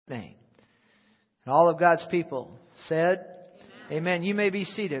name. And all of God's people said, Amen. You may be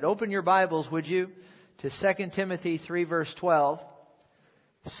seated. Open your Bibles, would you, to 2 Timothy 3, verse 12.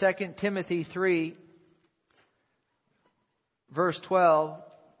 2 Timothy 3, verse 12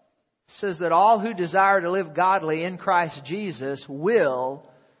 says that all who desire to live godly in Christ Jesus will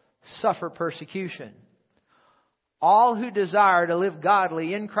suffer persecution. All who desire to live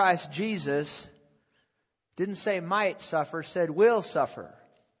godly in Christ Jesus didn't say might suffer, said will suffer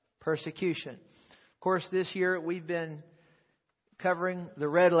persecution. Of course, this year we've been covering the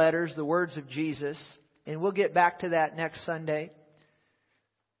red letters, the words of Jesus, and we'll get back to that next Sunday.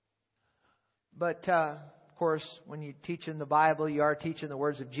 But, of course, when you teach in the Bible, you are teaching the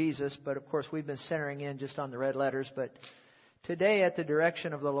words of Jesus. But, of course, we've been centering in just on the red letters. But today, at the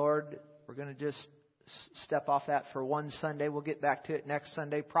direction of the Lord, we're going to just step off that for one Sunday. We'll get back to it next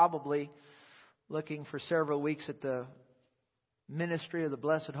Sunday, probably looking for several weeks at the ministry of the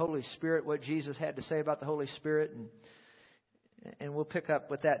blessed Holy Spirit, what Jesus had to say about the Holy Spirit. And we'll pick up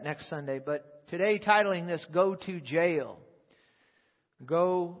with that next Sunday. But today, titling this, Go to Jail.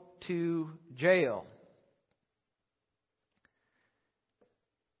 Go to Jail.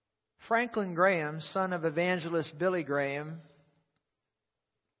 Franklin Graham, son of evangelist Billy Graham,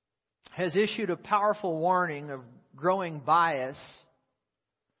 has issued a powerful warning of growing bias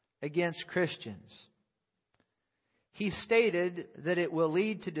against Christians. He stated that it will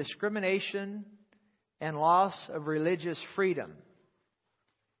lead to discrimination and loss of religious freedom,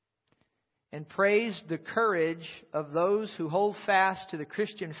 and praised the courage of those who hold fast to the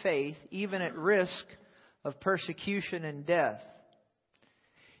Christian faith, even at risk of persecution and death.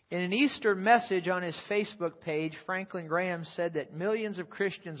 In an Easter message on his Facebook page, Franklin Graham said that millions of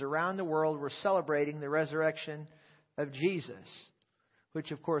Christians around the world were celebrating the resurrection of Jesus, which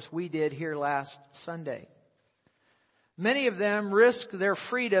of course we did here last Sunday. Many of them risked their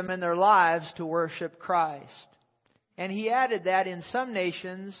freedom and their lives to worship Christ. And he added that in some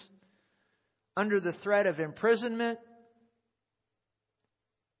nations, under the threat of imprisonment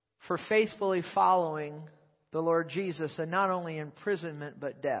for faithfully following the Lord Jesus, and not only imprisonment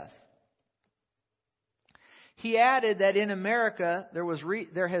but death. He added that in America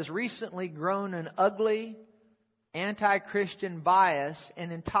there has recently grown an ugly anti-Christian bias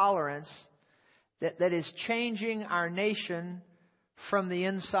and intolerance that is changing our nation from the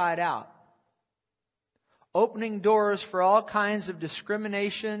inside out, opening doors for all kinds of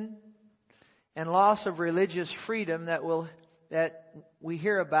discrimination and loss of religious freedom that we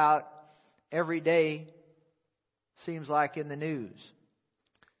hear about every day, seems like, in the news.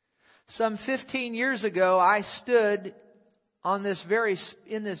 Some 15 years ago, I stood in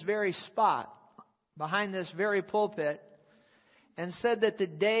this very spot, behind this very pulpit, and said that the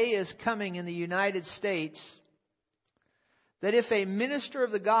day is coming in the United States that if a minister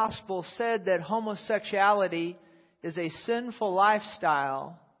of the gospel said that homosexuality is a sinful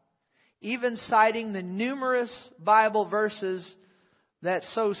lifestyle, even citing the numerous Bible verses that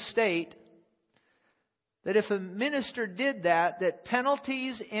so state, that if a minister did that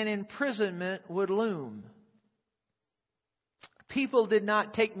penalties and imprisonment would loom. People did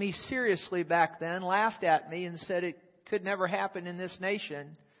not take me seriously back then, laughed at me and said it could never happen in this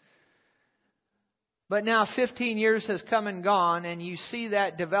nation. But now 15 years has come and gone, and you see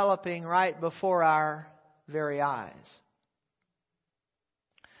that developing right before our very eyes.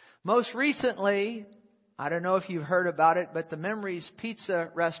 Most recently, I don't know if you've heard about it, but the Memories Pizza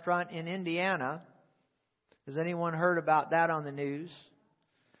restaurant in Indiana, has anyone heard about that on the news?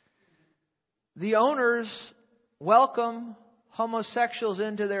 The owners welcome homosexuals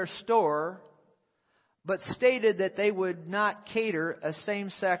into their store, but stated that they would not cater a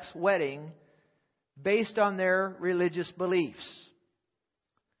same-sex wedding based on their religious beliefs.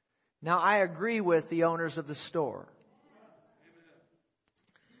 Now, I agree with the owners of the store.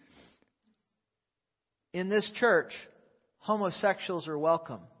 In this church, homosexuals are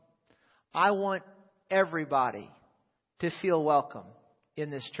welcome. I want everybody to feel welcome in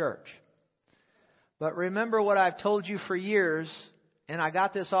this church. But remember what I've told you for years, and I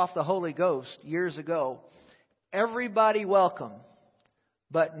got this off the Holy Ghost years ago. Everybody welcome,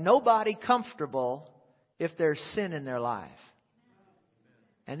 but nobody comfortable if there's sin in their life.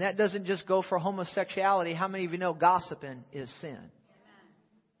 And that doesn't just go for homosexuality. How many of you know gossiping is sin?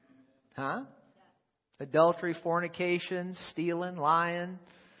 Huh? Adultery, fornication, stealing, lying.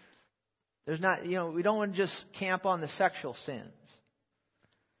 We don't want to just camp on the sexual sins.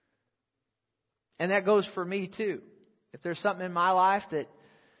 And that goes for me too. If there's something in my life that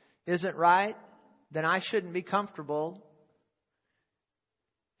isn't right, then I shouldn't be comfortable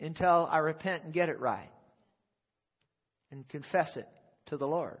until I repent and get it right. And confess it to the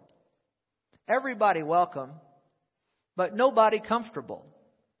Lord. Everybody welcome, but nobody comfortable.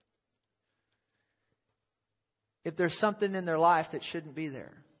 If there's something in their life that shouldn't be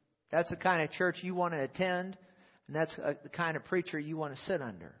there. That's the kind of church you want to attend, and that's the kind of preacher you want to sit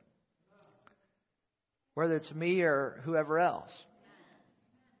under. Whether it's me or whoever else.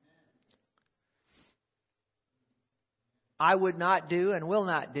 I would not do and will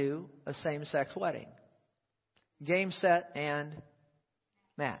not do a same-sex wedding. Game, set, and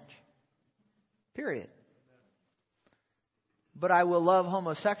match. Period. But I will love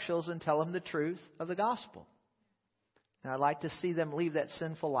homosexuals and tell them the truth of the gospel. And I'd like to see them leave that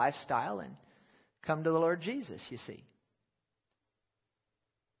sinful lifestyle and come to the Lord Jesus, you see.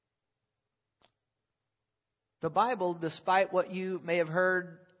 The Bible, despite what you may have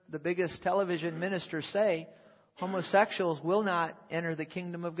heard the biggest television ministers say, homosexuals will not enter the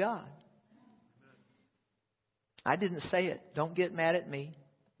kingdom of God. I didn't say it. Don't get mad at me.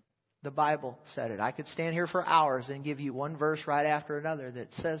 The Bible said it. I could stand here for hours and give you one verse right after another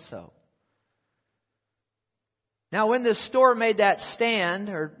that says so. Now, when this store made that stand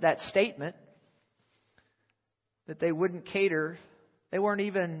or that statement that they wouldn't cater, they weren't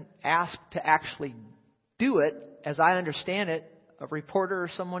even asked to actually do it. As I understand it, a reporter or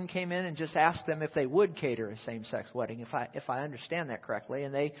someone came in and just asked them if they would cater a same-sex wedding, if I understand that correctly.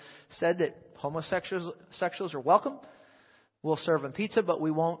 And they said that homosexuals are welcome. We'll serve them pizza, but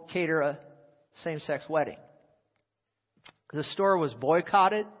we won't cater a same-sex wedding. The store was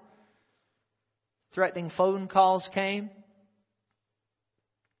boycotted. Threatening phone calls came.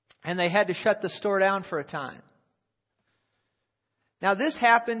 And they had to shut the store down for a time. Now, this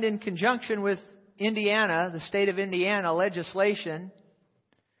happened in conjunction with Indiana, the state of Indiana, legislation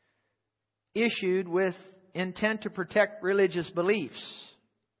issued with intent to protect religious beliefs.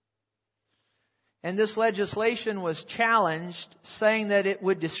 And this legislation was challenged, saying that it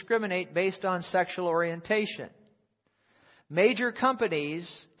would discriminate based on sexual orientation. Major companies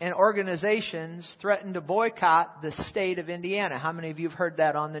and organizations threatened to boycott the state of Indiana. How many of you have heard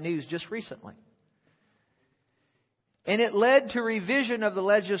that on the news just recently? And it led to revision of the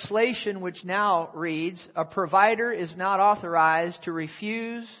legislation, which now reads, a provider is not authorized to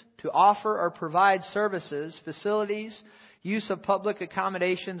refuse to offer or provide services, facilities, use of public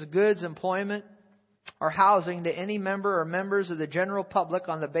accommodations, goods, employment, or housing to any member or members of the general public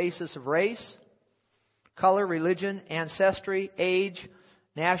on the basis of race, color, religion, ancestry, age,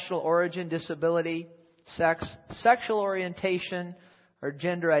 national origin, disability, sex, sexual orientation, or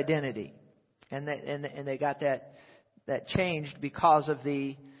gender identity. And they got that changed because of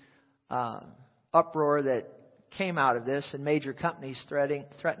the uproar that came out of this and major companies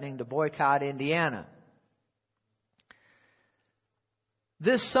threatening to boycott Indiana.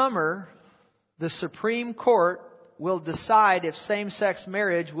 This summer, the Supreme Court will decide if same-sex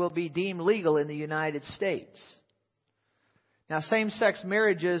marriage will be deemed legal in the United States. Now, same-sex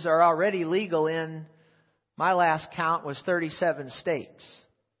marriages are already legal in, my last count was 37 states.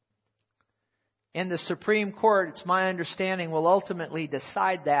 And the Supreme Court, it's my understanding, will ultimately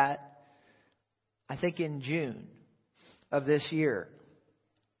decide that, I think, in June of this year.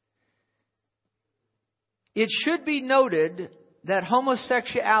 It should be noted that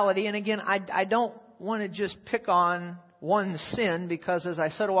homosexuality, and again, I don't want to just pick on one sin because, as I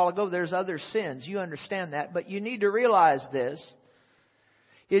said a while ago, there's other sins. You understand that. But you need to realize this.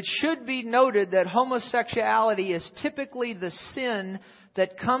 It should be noted that homosexuality is typically the sin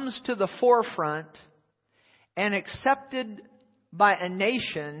that comes to the forefront and accepted by a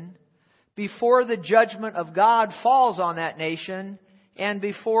nation before the judgment of God falls on that nation and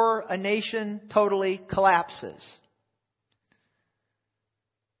before a nation totally collapses.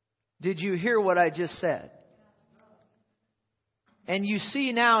 Did you hear what I just said? And you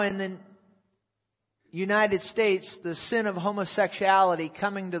see now in the United States the sin of homosexuality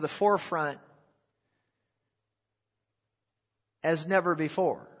coming to the forefront as never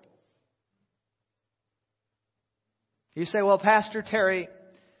before. You say, well, Pastor Terry,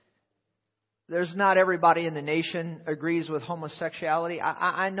 there's not everybody in the nation agrees with homosexuality.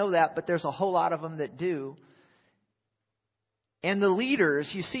 I know that, but there's a whole lot of them that do. And the leaders,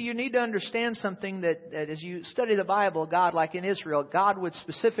 you see, you need to understand something that as you study the Bible, God, like in Israel, God would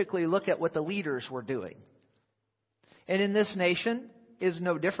specifically look at what the leaders were doing. And in this nation is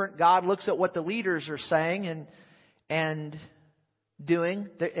no different. God looks at what the leaders are saying and doing.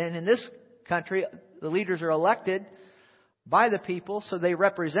 And in this country, the leaders are elected by the people, so they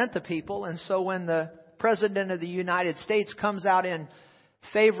represent the people. And so when the President of the United States comes out in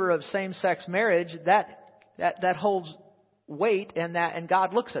favor of same-sex marriage, that holds weight, and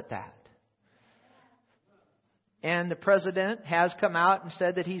God looks at that. And the president has come out and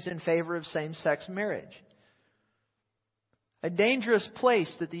said that he's in favor of same-sex marriage. A dangerous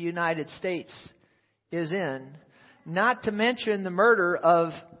place that the United States is in, not to mention the murder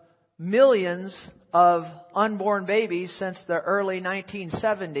of millions of unborn babies since the early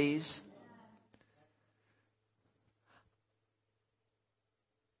 1970s.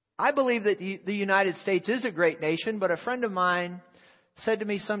 I believe that the United States is a great nation, but a friend of mine said to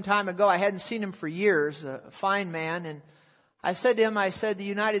me some time ago, I hadn't seen him for years, a fine man, and I said to him, the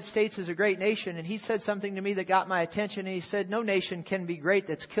United States is a great nation, and he said something to me that got my attention, and he said, no nation can be great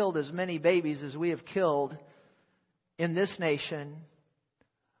that's killed as many babies as we have killed in this nation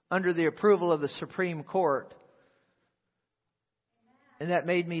under the approval of the Supreme Court. And that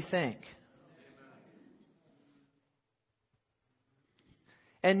made me think.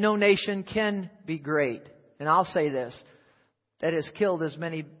 And no nation can be great. And I'll say this, that has killed as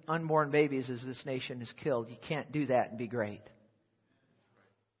many unborn babies as this nation has killed. You can't do that and be great.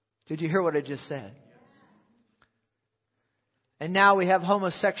 Did you hear what I just said? And now we have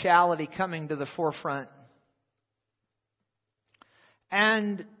homosexuality coming to the forefront.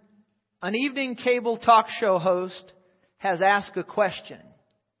 And an evening cable talk show host has asked a question.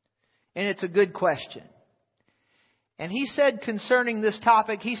 And it's a good question. And he said concerning this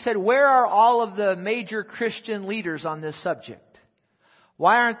topic, he said, where are all of the major Christian leaders on this subject?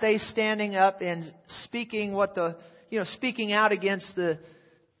 Why aren't they standing up and speaking speaking out against the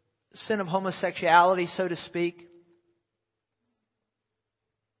sin of homosexuality, so to speak?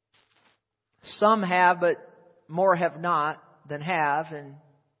 Some have, but more have not than have. And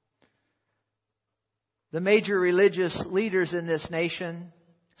the major religious leaders in this nation,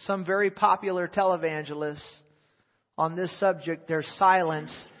 some very popular televangelists, on this subject, their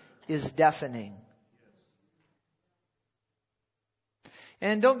silence is deafening.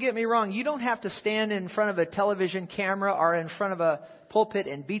 And don't get me wrong, you don't have to stand in front of a television camera or in front of a pulpit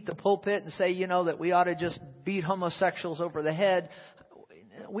and beat the pulpit and say, that we ought to just beat homosexuals over the head.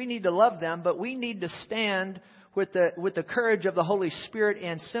 We need to love them, but we need to stand with the courage of the Holy Spirit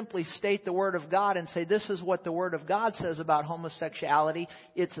and simply state the Word of God and say, this is what the Word of God says about homosexuality.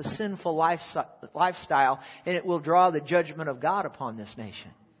 It's a sinful lifestyle, and it will draw the judgment of God upon this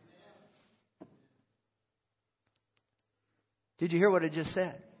nation. Did you hear what I just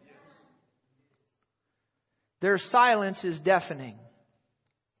said? Their silence is deafening.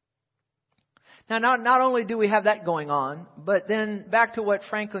 Now, not only do we have that going on, but then back to what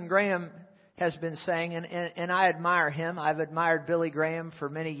Franklin Graham has been saying, and I admire him. I've admired Billy Graham for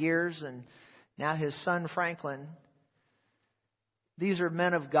many years, and now his son Franklin. These are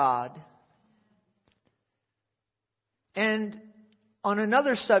men of God. And on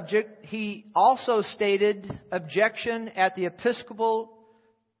another subject, he also stated objection at the Episcopal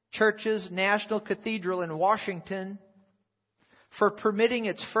Church's National Cathedral in Washington for permitting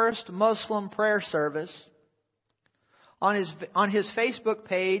its first Muslim prayer service. On his Facebook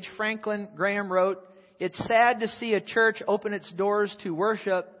page, Franklin Graham wrote, "It's sad to see a church open its doors to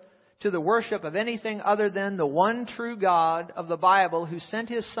the worship of anything other than the one true God of the Bible, who sent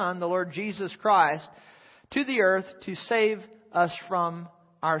His Son, the Lord Jesus Christ, to the earth to save us from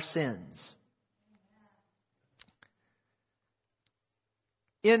our sins."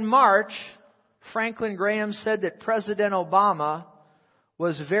 In March, Franklin Graham said that President Obama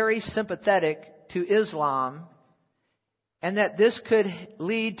was very sympathetic to Islam, and that this could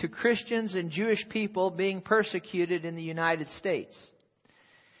lead to Christians and Jewish people being persecuted in the United States.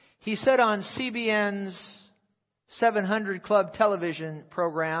 He said on CBN's 700 Club television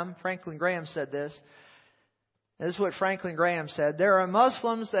program, Franklin Graham said this. This is what Franklin Graham said. "There are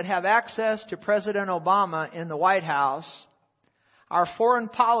Muslims that have access to President Obama in the White House. Our foreign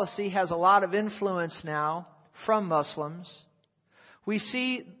policy has a lot of influence now from Muslims. We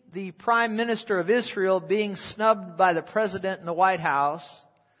see the Prime Minister of Israel being snubbed by the President in the White House.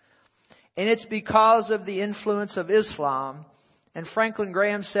 And it's because of the influence of Islam." And Franklin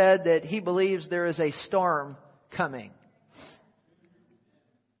Graham said that he believes there is a storm coming.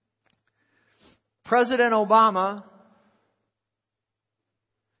 President Obama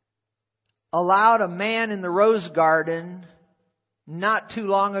allowed a man in the Rose Garden not too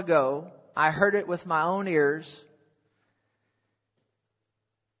long ago. I heard it with my own ears.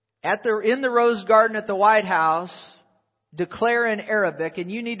 In the Rose Garden at the White House, declare in Arabic, and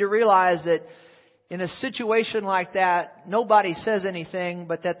you need to realize that in a situation like that, nobody says anything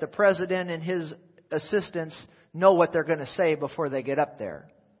but that the president and his assistants know what they're going to say before they get up there.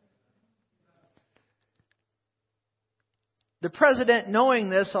 The president,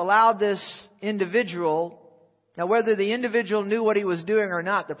 knowing this, allowed this individual, now whether the individual knew what he was doing or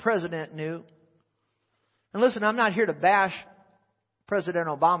not, the president knew, And listen, I'm not here to bash President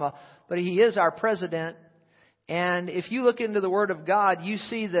Obama, but he is our president. And if you look into the Word of God, you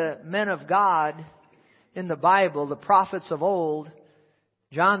see the men of God in the Bible, the prophets of old,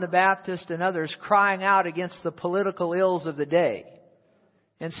 John the Baptist and others, crying out against the political ills of the day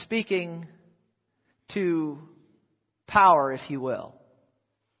and speaking to power, if you will.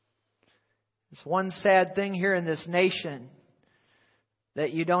 It's one sad thing here in this nation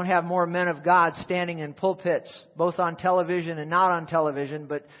that you don't have more men of God standing in pulpits, both on television and not on television,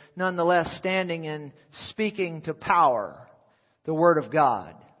 but nonetheless standing and speaking to power, the Word of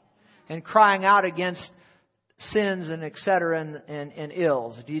God, and crying out against sins and etc. and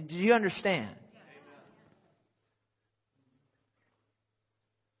ills. Do you understand?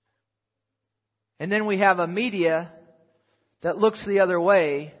 And then we have a media that looks the other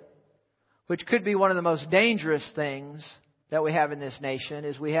way, which could be one of the most dangerous things that we have in this nation.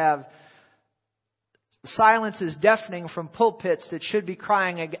 Is we have silence is deafening from pulpits that should be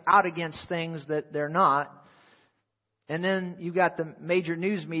crying out against things that they're not. And then you've got the major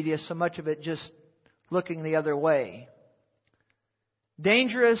news media, so much of it just looking the other way.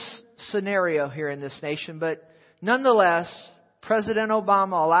 Dangerous scenario here in this nation, but nonetheless, President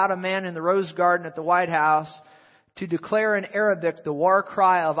Obama allowed a man in the Rose Garden at the White House to declare in Arabic the war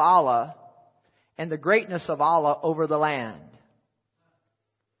cry of Allah and the greatness of Allah over the land.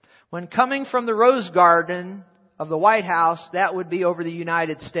 When coming from the Rose Garden of the White House, that would be over the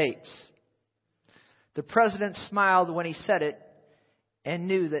United States. The President smiled when he said it and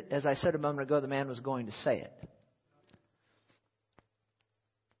knew that, as I said a moment ago, the man was going to say it.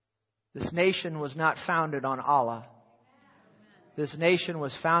 This nation was not founded on Allah. This nation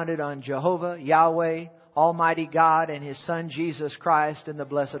was founded on Jehovah, Yahweh, Almighty God, and His Son Jesus Christ and the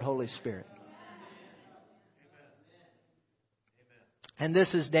blessed Holy Spirit. And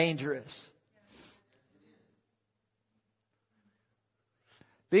this is dangerous.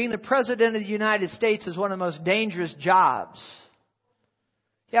 Being the President of the United States is one of the most dangerous jobs.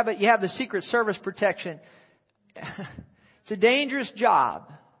 Yeah, but you have the Secret Service protection. It's a dangerous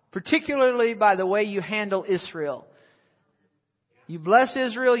job, particularly by the way you handle Israel. You bless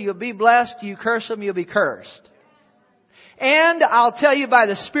Israel, you'll be blessed. You curse them, you'll be cursed. And I'll tell you, by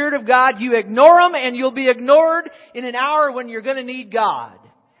the Spirit of God, you ignore them and you'll be ignored in an hour when you're going to need God.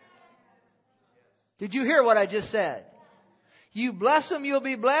 Did you hear what I just said? You bless them, you'll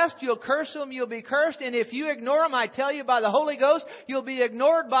be blessed. You'll curse them, you'll be cursed. And if you ignore them, I tell you, by the Holy Ghost, you'll be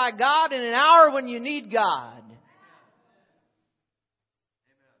ignored by God in an hour when you need God.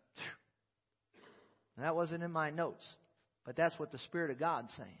 That wasn't in my notes, but that's what the Spirit of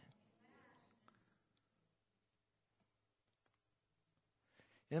God's saying.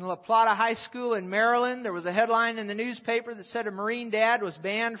 In La Plata High School in Maryland, there was a headline in the newspaper that said a Marine dad was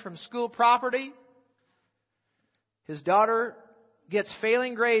banned from school property. His daughter gets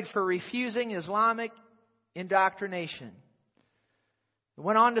failing grade for refusing Islamic indoctrination. It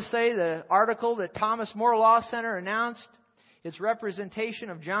went on to say, the article, that Thomas More Law Center announced its representation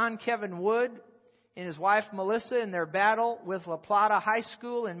of John Kevin Wood and his wife Melissa in their battle with La Plata High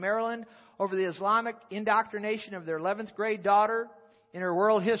School in Maryland over the Islamic indoctrination of their 11th grade daughter in her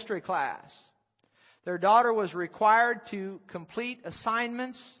world history class. Their daughter was required to complete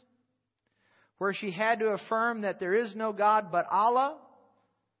assignments where she had to affirm that there is no God but Allah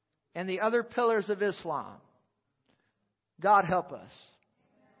and the other pillars of Islam. God help us.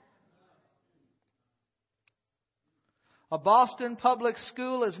 A Boston public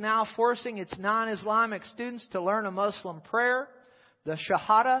school is now forcing its non-Islamic students to learn a Muslim prayer, the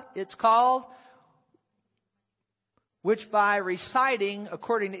Shahada it's called, which by reciting,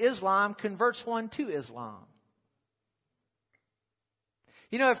 according to Islam, converts one to Islam.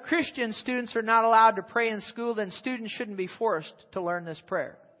 You know, if Christian students are not allowed to pray in school, then students shouldn't be forced to learn this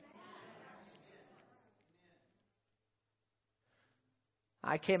prayer.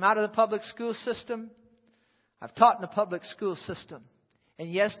 I came out of the public school system. I've taught in the public school system.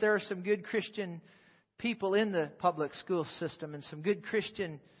 And yes, there are some good Christian people in the public school system and some good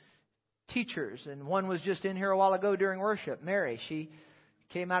Christian teachers. And one was just in here a while ago during worship, Mary. She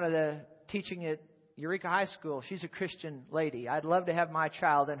came out of the teaching at Eureka High School. She's a Christian lady. I'd love to have my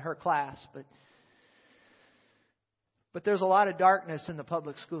child in her class, but there's a lot of darkness in the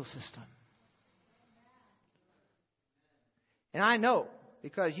public school system. And I know,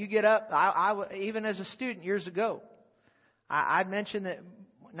 because you get up, I even as a student years ago, I mentioned that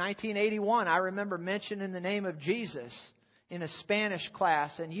 1981, I remember mentioning the name of Jesus in a Spanish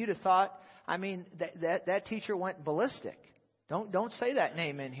class, and you'd have thought, I mean, that teacher went ballistic. Don't say that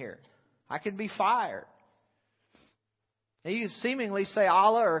name in here. I could be fired. Now, you seemingly say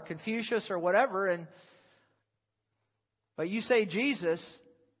Allah or Confucius or whatever, and But you say Jesus,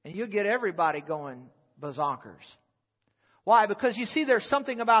 and you'll get everybody going bazonkers. Why? Because you see, there's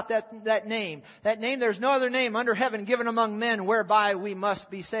something about that name. That name, there's no other name under heaven given among men whereby we must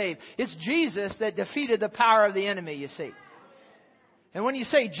be saved. It's Jesus that defeated the power of the enemy, you see. And when you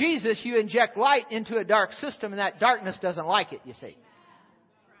say Jesus, you inject light into a dark system, and that darkness doesn't like it, you see.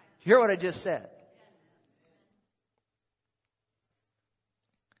 You hear what I just said?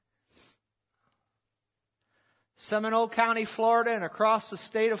 Seminole County, Florida, and across the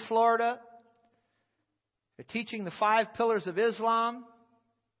state of Florida, they're teaching the 5 pillars of Islam.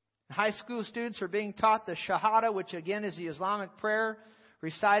 High school students are being taught the Shahada, which again is the Islamic prayer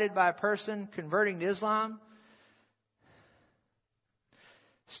recited by a person converting to Islam.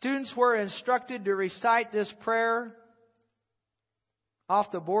 Students were instructed to recite this prayer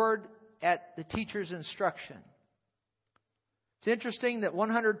off the board at the teacher's instruction. It's interesting that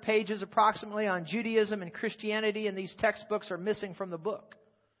 100 pages approximately on Judaism and Christianity in these textbooks are missing from the book.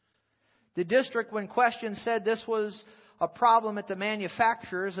 The district, when questioned, said this was a problem at the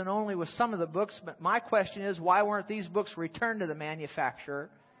manufacturers and only with some of the books. But my question is, why weren't these books returned to the manufacturer?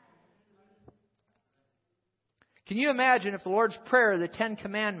 Can you imagine if the Lord's Prayer, the 10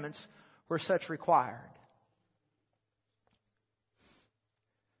 Commandments, were such required?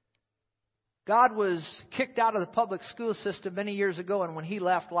 God was kicked out of the public school system many years ago, and when He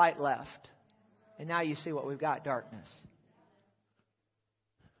left, light left. And now you see what we've got, darkness.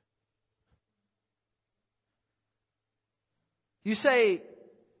 You say,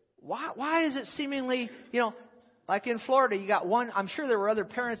 why is it seemingly, like in Florida, you got one, I'm sure there were other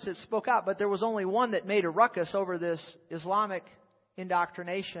parents that spoke out, but there was only one that made a ruckus over this Islamic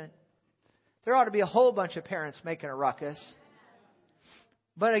indoctrination. There ought to be a whole bunch of parents making a ruckus.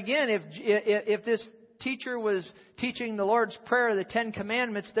 But again, if this teacher was teaching the Lord's Prayer, the 10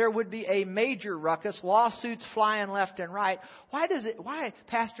 Commandments, there would be a major ruckus, lawsuits flying left and right. Why,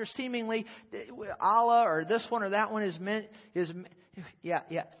 Pastor, seemingly Allah or this one or that one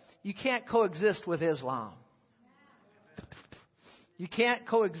you can't coexist with Islam. You can't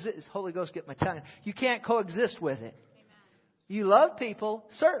coexist. Holy Ghost, get my tongue. You can't coexist with it. You love people,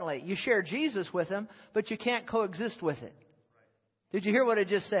 certainly. You share Jesus with them, but you can't coexist with it. Did you hear what I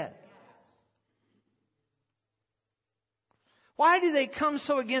just said? Why do they come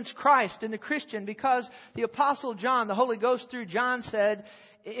so against Christ and the Christian? Because the Apostle John, the Holy Ghost through John said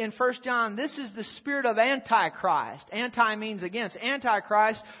in 1 John, this is the spirit of Antichrist. Anti means against.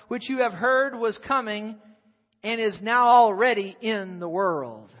 Antichrist, which you have heard was coming and is now already in the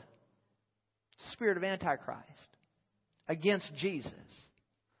world. Spirit of Antichrist. Against Jesus.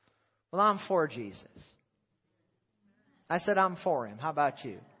 Well, I'm for Jesus. I said I'm for Him. How about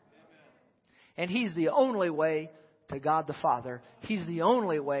you? And He's the only way to God the Father. He's the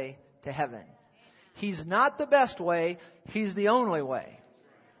only way to heaven. He's not the best way. He's the only way.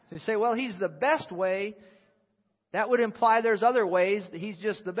 You say, well, He's the best way. That would imply there's other ways. He's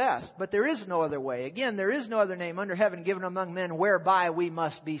just the best. But there is no other way. Again, there is no other name under heaven given among men whereby we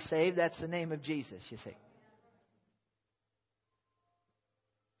must be saved. That's the name of Jesus, you see.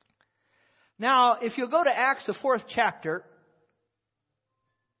 Now, if you'll go to Acts, the 4th chapter,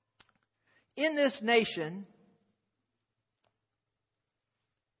 in this nation,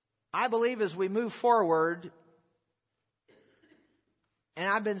 I believe as we move forward, and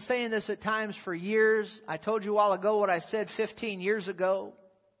I've been saying this at times for years. I told you a while ago what I said 15 years ago.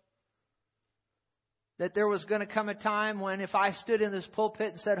 That there was going to come a time when if I stood in this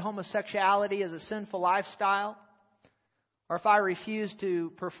pulpit and said homosexuality is a sinful lifestyle, or if I refused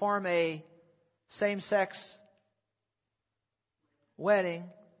to perform a same-sex wedding,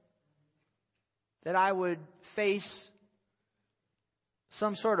 that I would face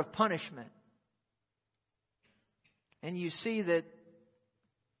some sort of punishment. And you see that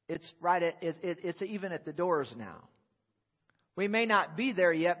it's even at the doors now. We may not be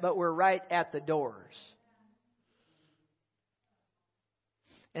there yet, but we're right at the doors.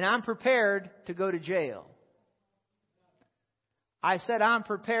 And I'm prepared to go to jail. I said I'm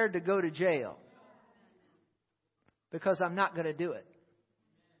prepared to go to jail. Because I'm not going to do it.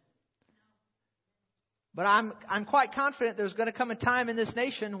 But I'm quite confident there's going to come a time in this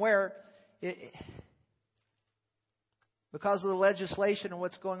nation where, because of the legislation and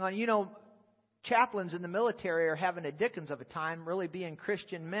what's going on, chaplains in the military are having a dickens of a time really being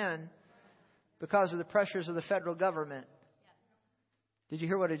Christian men because of the pressures of the federal government. Did you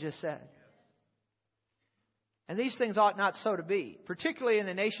hear what I just said? And these things ought not so to be, particularly in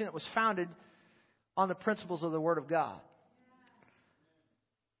a nation that was founded on the principles of the Word of God.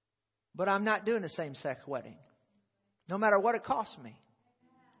 But I'm not doing a same-sex wedding, no matter what it costs me.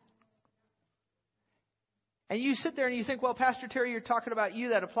 And you sit there and you think, well, Pastor Terry, you're talking about you.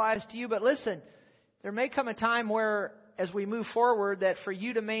 That applies to you. But listen, there may come a time where, as we move forward, that for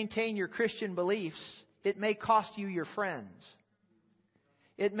you to maintain your Christian beliefs, it may cost you your friends.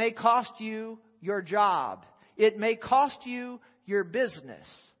 It may cost you your job. It may cost you your business.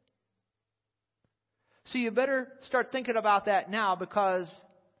 So you better start thinking about that now, because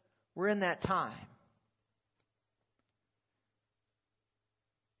we're in that time.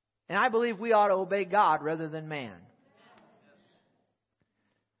 And I believe we ought to obey God rather than man.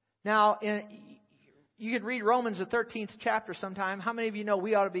 Now, you could read Romans, the 13th chapter sometime. How many of you know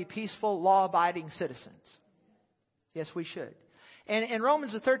we ought to be peaceful, law-abiding citizens? Yes, we should. And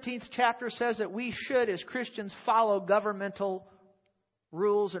Romans, the 13th chapter says that we should, as Christians, follow governmental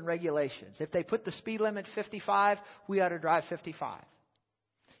rules and regulations. If they put the speed limit 55, we ought to drive 55.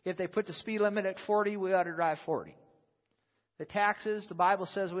 If they put the speed limit at 40, we ought to drive 40. The taxes, the Bible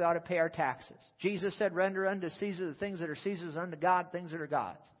says we ought to pay our taxes. Jesus said, render unto Caesar the things that are Caesar's, unto God things that are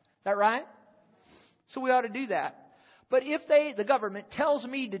God's. Is that right? So we ought to do that. But if the government tells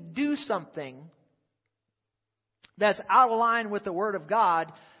me to do something that's out of line with the Word of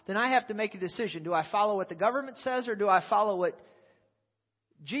God, then I have to make a decision. Do I follow what the government says, or do I follow what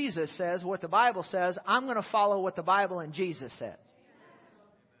Jesus says, what the Bible says? I'm going to follow what the Bible and Jesus said.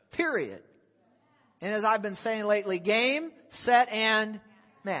 Period. And as I've been saying lately, game, set, and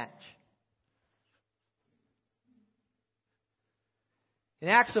match. In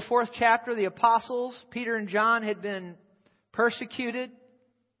Acts, the 4th chapter, the apostles, Peter and John, had been persecuted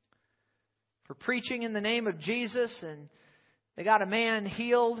for preaching in the name of Jesus. And they got a man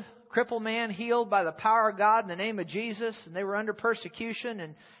healed, crippled man healed by the power of God in the name of Jesus. And they were under persecution.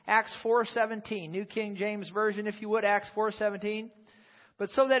 In Acts 4:17, New King James Version, if you would, Acts 4:17. But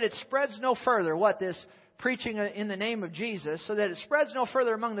so that it spreads no further, this preaching in the name of Jesus, so that it spreads no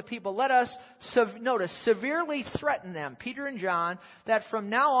further among the people, let us, severely threaten them, Peter and John, that from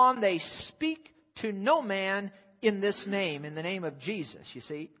now on they speak to no man in this name, in the name of Jesus, you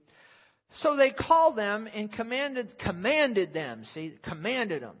see. So they called them and commanded them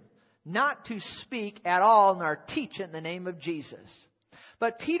not to speak at all nor teach in the name of Jesus.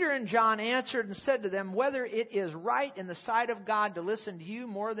 But Peter and John answered and said to them, whether it is right in the sight of God to listen to you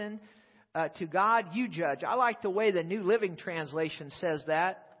more than to God, you judge. I like the way the New Living Translation says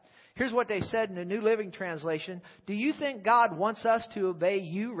that. Here's what they said in the New Living Translation. Do you think God wants us to obey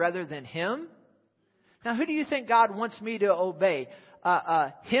you rather than Him? Now, who do you think God wants me to obey?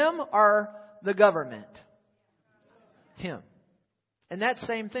 Him or the government? Him. And that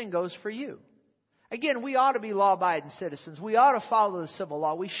same thing goes for you. Again, we ought to be law-abiding citizens. We ought to follow the civil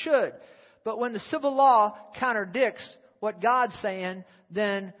law. We should. But when the civil law contradicts what God's saying,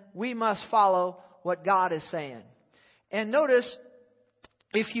 then we must follow what God is saying. And notice,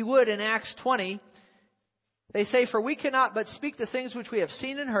 if you would, in Acts 20, they say, for we cannot but speak the things which we have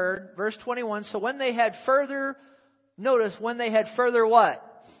seen and heard. Verse 21, so when they had further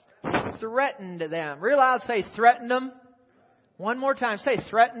what? Threatened them. Real loud, say, threatened them. One more time, say,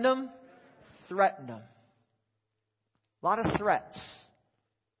 threatened them. Threatened them. A lot of threats.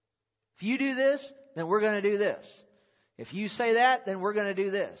 If you do this, then we're going to do this. If you say that, then we're going to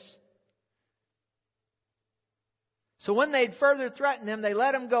do this. So when they'd further threatened them, they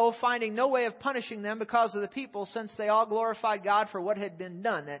let them go, finding no way of punishing them because of the people, since they all glorified God for what had been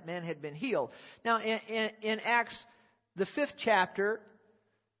done. That man had been healed. Now, in Acts, the 5th chapter,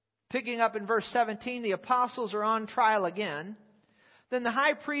 picking up in verse 17, the apostles are on trial again. Then the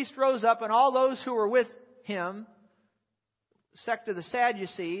high priest rose up, and all those who were with him, sect of the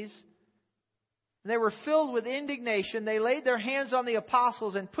Sadducees, they were filled with indignation. They laid their hands on the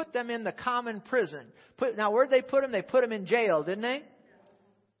apostles and put them in the common prison. Now, where'd they put them? They put them in jail, didn't they?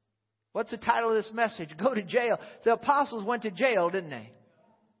 What's the title of this message? Go to jail. The apostles went to jail, didn't they?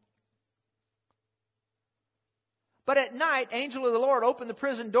 But at night, angel of the Lord opened the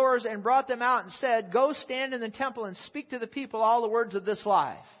prison doors and brought them out and said, go stand in the temple and speak to the people all the words of this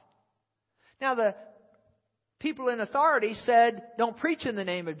life. Now, the people in authority said, don't preach in the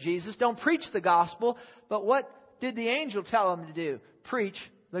name of Jesus. Don't preach the gospel. But what did the angel tell them to do? Preach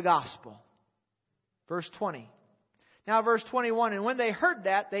the gospel. Verse 20. Now, verse 21. And when they heard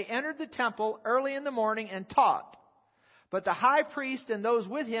that, they entered the temple early in the morning and taught. But the high priest and those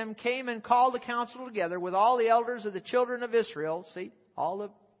with him came and called the council together with all the elders of the children of Israel. See, all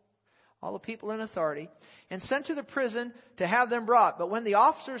the people in authority. And sent to the prison to have them brought. But when the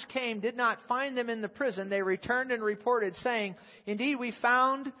officers came, did not find them in the prison, they returned and reported, saying, indeed, we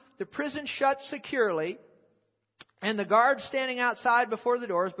found the prison shut securely, and the guards standing outside before the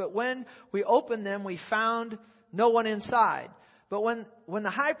doors. But when we opened them, we found no one inside. But when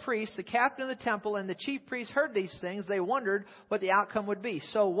the high priest, the captain of the temple, and the chief priests heard these things, they wondered what the outcome would be.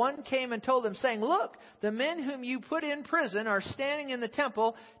 So one came and told them, saying, "Look, the men whom you put in prison are standing in the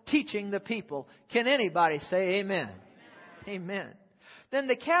temple teaching the people." Can anybody say amen? Amen. Then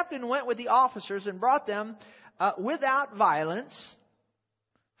the captain went with the officers and brought them without violence,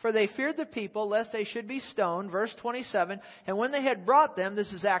 for they feared the people, lest they should be stoned. Verse 27. And when they had brought them,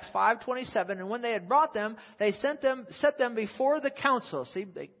 this is Acts 5:27, and when they had brought them, they set them before the council. See,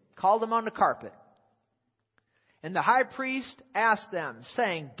 they called them on the carpet. And the high priest asked them,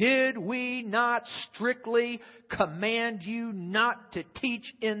 saying, "Did we not strictly command you not to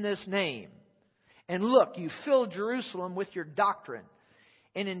teach in this name? And look, you fill Jerusalem with your doctrine,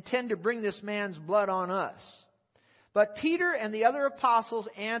 and intend to bring this man's blood on us." But Peter and the other apostles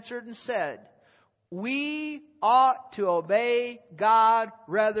answered and said, "We ought to obey God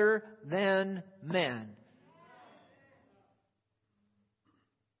rather than men."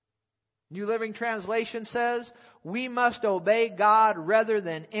 New Living Translation says, "We must obey God rather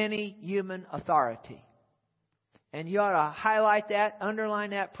than any human authority." And you ought to highlight that,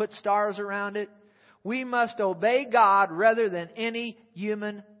 underline that, put stars around it. We must obey God rather than any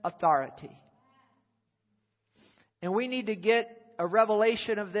human authority. And we need to get a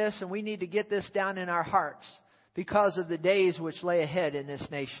revelation of this, and we need to get this down in our hearts because of the days which lay ahead in this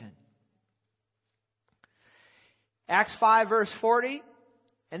nation. Acts 5 verse 40,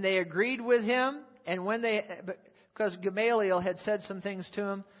 and they agreed with him, and because Gamaliel had said some things to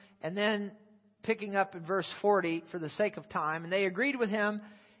him, and then picking up in verse 40 for the sake of time, and they agreed with him,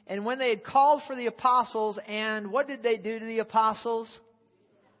 and when they had called for the apostles, and what did they do to the apostles?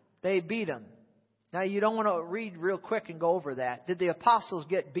 They beat them. Now, you don't want to read real quick and go over that. Did the apostles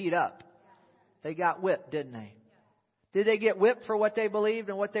get beat up? They got whipped, didn't they? Did they get whipped for what they believed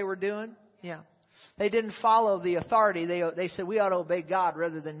and what they were doing? Yeah. They didn't follow the authority. They said, "We ought to obey God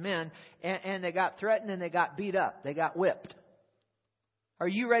rather than men." And they got threatened and they got beat up. They got whipped. Are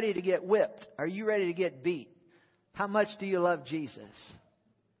you ready to get whipped? Are you ready to get beat? How much do you love Jesus?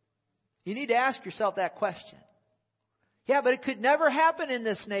 You need to ask yourself that question. Yeah, but it could never happen in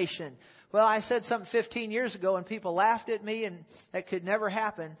this nation. Well, I said something 15 years ago and people laughed at me and that could never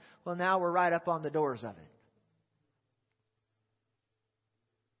happen. Well, now we're right up on the doors of it.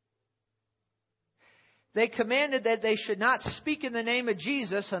 They commanded that they should not speak in the name of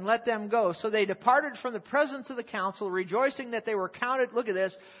Jesus and let them go. So they departed from the presence of the council, rejoicing that they were counted. Look at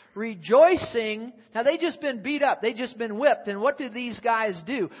this. Rejoicing. Now, they just been beat up. They just been whipped. And what did these guys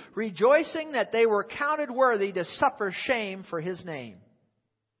do? Rejoicing that they were counted worthy to suffer shame for His name.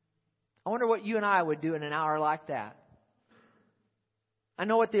 I wonder what you and I would do in an hour like that. I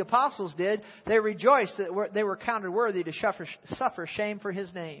know what the apostles did. They rejoiced that they were counted worthy to suffer shame for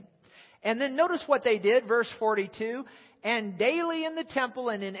His name. And then notice what they did, verse 42. And daily in the temple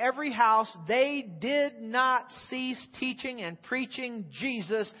and in every house, they did not cease teaching and preaching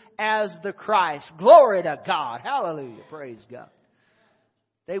Jesus as the Christ. Glory to God. Hallelujah. Praise God.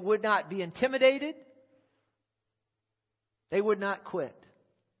 They would not be intimidated. They would not quit.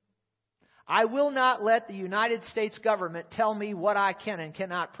 I will not let the United States government tell me what I can and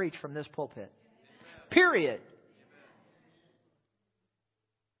cannot preach from this pulpit. Period.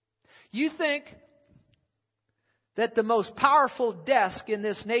 You think that the most powerful desk in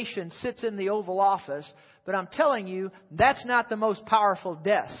this nation sits in the Oval Office, but I'm telling you, that's not the most powerful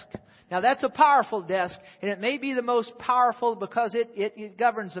desk. Now, that's a powerful desk, and it may be the most powerful because it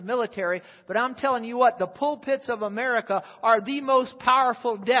governs the military, but I'm telling you what, the pulpits of America are the most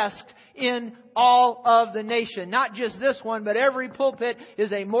powerful desks in all of the nation. Not just this one, but every pulpit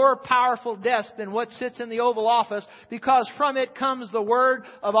is a more powerful desk than what sits in the Oval Office, because from it comes the Word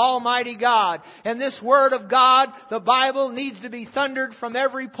of Almighty God. And this Word of God, the Bible, needs to be thundered from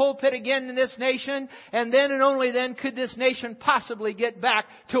every pulpit again in this nation, and then and only then could this nation possibly get back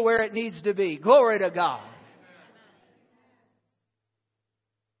to where it needs to be. Glory to God.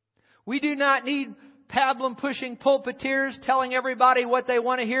 We do not need pablum-pushing pulpiteers telling everybody what they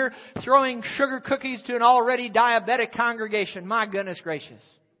want to hear, throwing sugar cookies to an already diabetic congregation. My goodness gracious.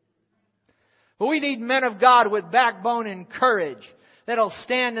 But we need men of God with backbone and courage that'll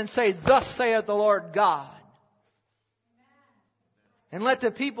stand and say, "Thus saith the Lord God." And let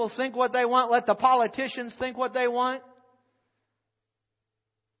the people think what they want. Let the politicians think what they want.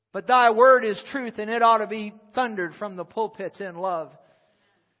 But Thy Word is truth, and it ought to be thundered from the pulpits in love.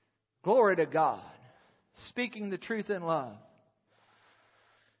 Glory to God. Speaking the truth in love.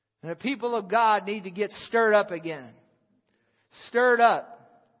 And the people of God need to get stirred up again. Stirred up.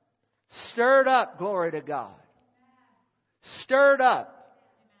 Stirred up. Glory to God. Stirred up.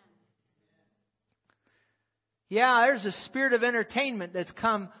 Yeah, there's a spirit of entertainment that's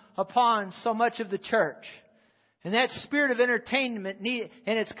come upon so much of the church. And that spirit of entertainment,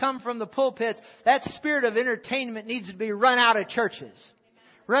 and it's come from the pulpits, that spirit of entertainment needs to be run out of churches.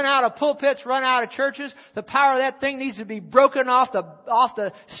 Run out of pulpits, run out of churches. The power of that thing needs to be broken off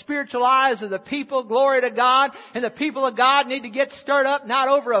the spiritual eyes of the people. Glory to God. And the people of God need to get stirred up, not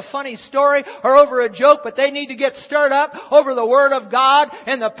over a funny story or over a joke, but they need to get stirred up over the Word of God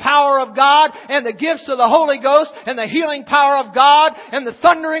and the power of God and the gifts of the Holy Ghost and the healing power of God and the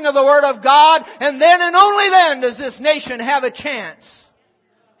thundering of the Word of God. And then and only then does this nation have a chance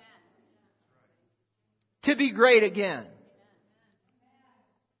to be great again.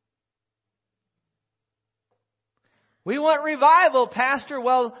 We want revival, Pastor.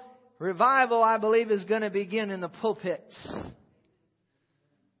 Well, revival, I believe, is going to begin in the pulpits.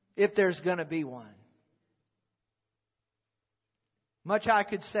 If there's going to be one. Much I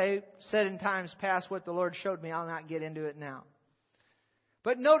could say, said in times past what the Lord showed me. I'll not get into it now.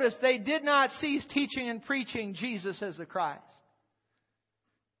 But notice, they did not cease teaching and preaching Jesus as the Christ.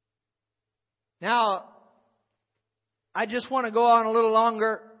 Now, I just want to go on a little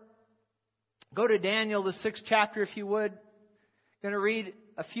longer. Go to Daniel, the 6th chapter, if you would. I'm going to read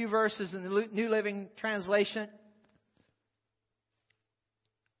a few verses in the New Living Translation.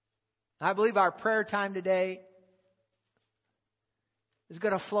 I believe our prayer time today is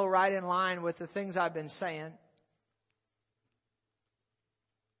going to flow right in line with the things I've been saying.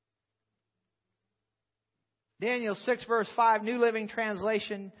 Daniel 6, verse 5, New Living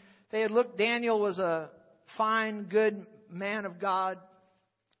Translation. They had looked, Daniel was a fine, good man of God.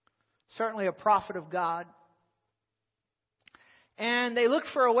 Certainly a prophet of God. And they looked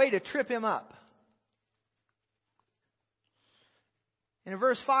for a way to trip him up. And in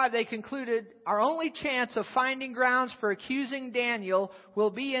verse 5 they concluded, our only chance of finding grounds for accusing Daniel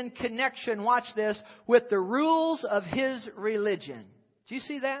will be in connection, watch this, with the rules of his religion. Do you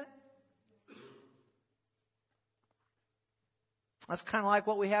see that? That's kind of like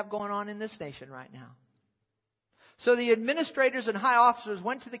what we have going on in this nation right now. So the administrators and high officers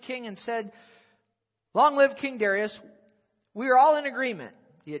went to the king and said, long live King Darius. We are all in agreement,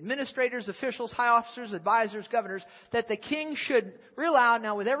 the administrators, officials, high officers, advisors, governors, that the king should real loud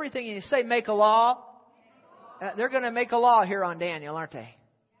now with everything you say, make a law. They're going to make a law here on Daniel, aren't they?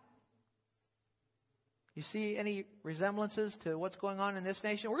 You see any resemblances to what's going on in this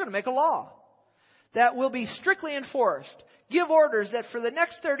nation? We're going to make a law that will be strictly enforced. Give orders that for the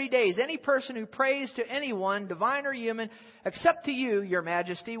next 30 days, any person who prays to anyone, divine or human, except to you, your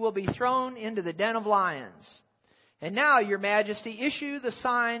majesty, will be thrown into the den of lions. And now, your majesty, issue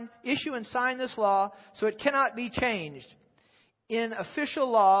and sign this law so it cannot be changed. In official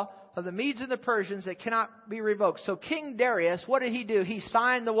law of the Medes and the Persians, it cannot be revoked. So King Darius, what did he do? He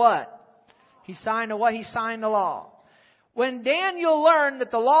signed the what? He signed the what? He signed the law. When Daniel learned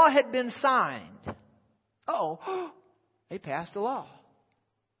that the law had been signed, they passed the law.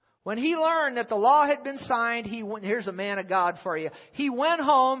 When he learned that the law had been signed, here's a man of God for you. He went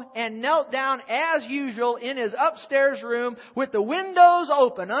home and knelt down as usual in his upstairs room with the windows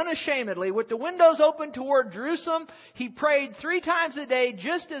open, unashamedly, with the windows open toward Jerusalem. He prayed 3 times a day,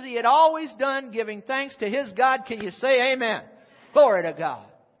 just as he had always done, giving thanks to his God. Can you say amen? Glory to God.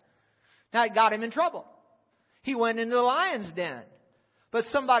 Now it got him in trouble. He went into the lion's den. But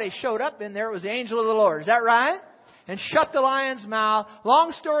somebody showed up in there. It was the angel of the Lord. Is that right? And shut the lion's mouth.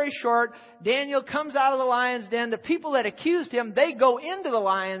 Long story short, Daniel comes out of the lion's den. The people that accused him, they go into the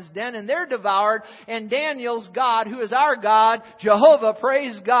lion's den and they're devoured. And Daniel's God, who is our God, Jehovah,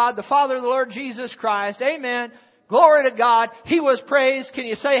 praise God, the Father of the Lord Jesus Christ. Amen. Glory to God. He was praised. Can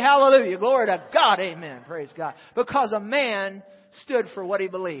you say hallelujah? Glory to God. Amen. Praise God. Because a man stood for what he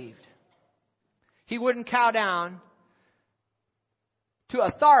believed. He wouldn't cow down to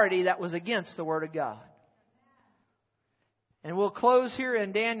authority that was against the Word of God. And we'll close here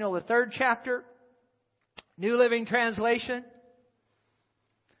in Daniel, the 3rd chapter, New Living Translation.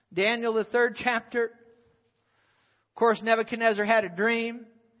 Daniel, the 3rd chapter. Of course, Nebuchadnezzar had a dream.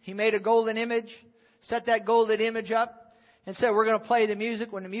 He made a golden image, set that golden image up, and said, we're going to play the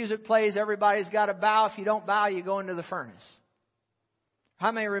music. When the music plays, everybody's got to bow. If you don't bow, you go into the furnace.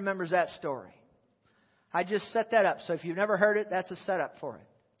 How many remembers that story? I just set that up. So if you've never heard it, that's a setup for it.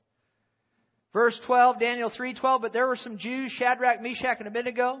 Verse 12, Daniel 3:12. But there were some Jews, Shadrach, Meshach, and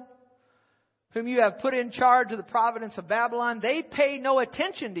Abednego, whom you have put in charge of the province of Babylon. They pay no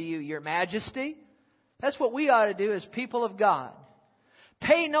attention to you, your majesty. That's what we ought to do as people of God.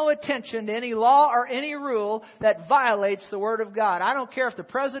 Pay no attention to any law or any rule that violates the Word of God. I don't care if the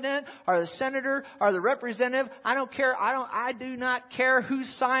president or the senator or the representative, I do not care who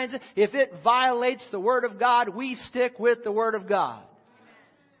signs it. If it violates the Word of God, we stick with the Word of God.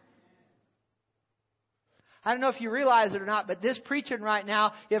 I don't know if you realize it or not, but this preaching right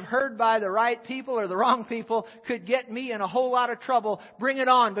now, if heard by the right people or the wrong people, could get me in a whole lot of trouble. Bring it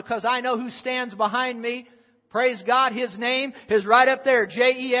on, because I know who stands behind me. Praise God, His name is right up there,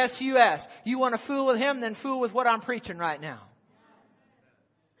 Jesus. You want to fool with Him, then fool with what I'm preaching right now.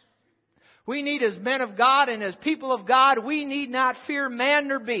 We need, as men of God and as people of God, we need not fear man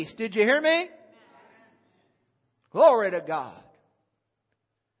nor beast. Did you hear me? Glory to God.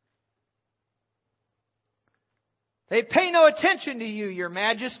 They pay no attention to you, Your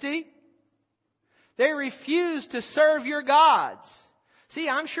Majesty. They refuse to serve your gods. See,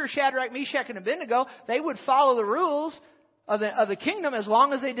 I'm sure Shadrach, Meshach, and Abednego, they would follow the rules of the kingdom as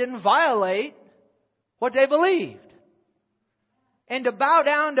long as they didn't violate what they believed. And to bow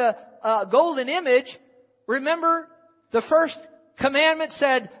down to a golden image, remember the first commandment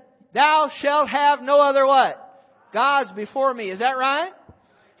said, "Thou shalt have no other" what? Gods before me. Is that right?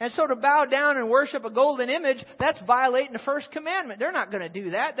 And so to bow down and worship a golden image, that's violating the first commandment. They're not going to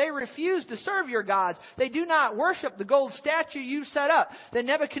do that. They refuse to serve your gods. They do not worship the gold statue you set up. Then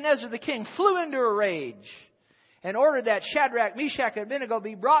Nebuchadnezzar the king flew into a rage and ordered that Shadrach, Meshach, and Abednego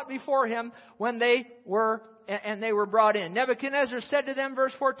be brought before him when they were brought in. Nebuchadnezzar said to them,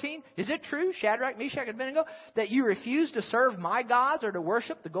 verse 14, "Is it true, Shadrach, Meshach, and Abednego, that you refuse to serve my gods or to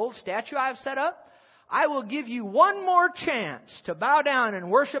worship the gold statue I have set up? I will give you one more chance to bow down and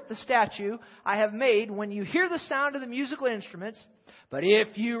worship the statue I have made when you hear the sound of the musical instruments. But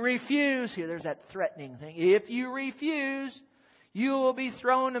if you refuse," here there's that threatening thing, "if you refuse, you will be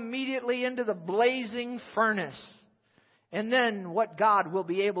thrown immediately into the blazing furnace. And then what God will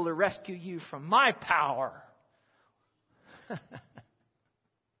be able to rescue you from my power?"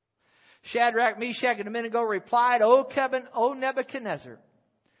 Shadrach, Meshach, and Abednego replied, O Nebuchadnezzar,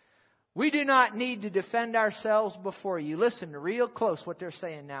 we do not need to defend ourselves before you. Listen real close what they're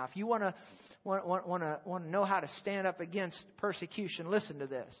saying now. If you want to know how to stand up against persecution, listen to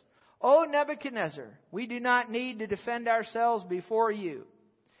this. O Nebuchadnezzar, we do not need to defend ourselves before you.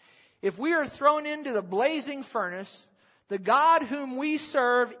 If we are thrown into the blazing furnace, the God whom we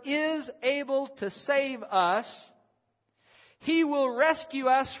serve is able to save us. He will rescue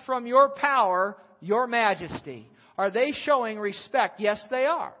us from your power, Your Majesty. Are they showing respect? Yes, they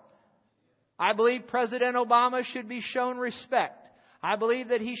are. I believe President Obama should be shown respect. I believe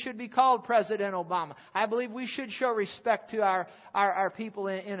that he should be called President Obama. I believe we should show respect to our people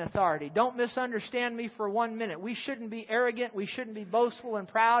in authority. Don't misunderstand me for 1 minute. We shouldn't be arrogant. We shouldn't be boastful and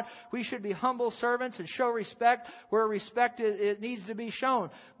proud. We should be humble servants and show respect where respect it needs to be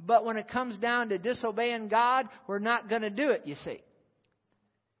shown. But when it comes down to disobeying God, we're not going to do it, you see.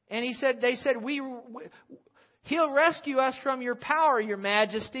 And they said, He'll rescue us from your power, Your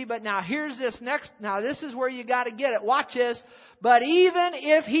Majesty. But now here's this next. Now this is where you got to get it. Watch this. But even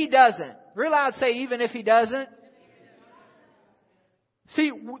if He doesn't. Real loud say, even if He doesn't.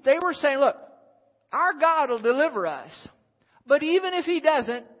 See, they were saying, look, our God will deliver us. But even if He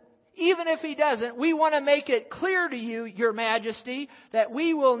doesn't, we want to make it clear to you, Your Majesty, that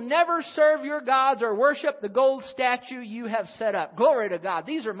we will never serve your gods or worship the gold statue you have set up. Glory to God.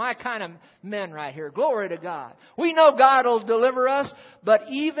 These are my kind of men right here. Glory to God. We know God will deliver us, but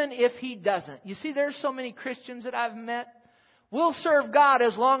even if He doesn't. You see, there's so many Christians that I've met. We'll serve God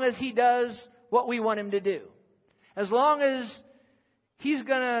as long as He does what we want Him to do. As long as He's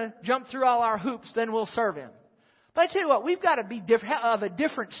going to jump through all our hoops, then we'll serve Him. But I tell you what, we've got to be of a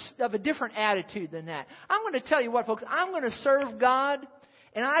different attitude than that. I'm going to tell you what, folks. I'm going to serve God,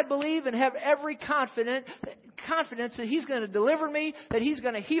 and I believe and have every confidence that He's going to deliver me, that He's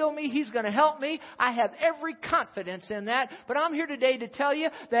going to heal me, He's going to help me. I have every confidence in that. But I'm here today to tell you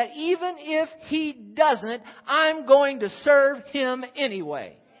that even if He doesn't, I'm going to serve Him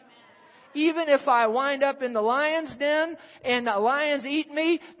anyway. Even if I wind up in the lion's den and the lions eat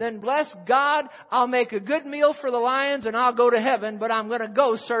me, then bless God, I'll make a good meal for the lions and I'll go to heaven, but I'm going to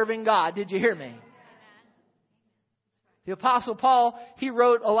go serving God. Did you hear me? The Apostle Paul, he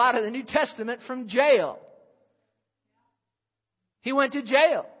wrote a lot of the New Testament from jail. He went to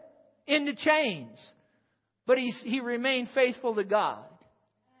jail, into chains, but he remained faithful to God.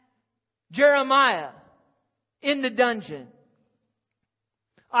 Jeremiah, in the dungeon.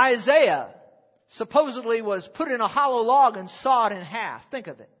 Isaiah supposedly was put in a hollow log and sawed in half. Think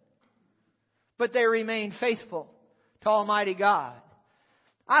of it. But they remained faithful to Almighty God.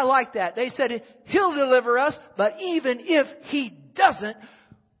 I like that. They said, He'll deliver us, but even if He doesn't,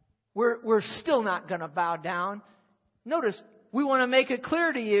 we're still not going to bow down. Notice, we want to make it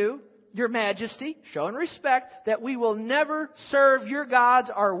clear to you, Your Majesty, showing respect, that we will never serve your gods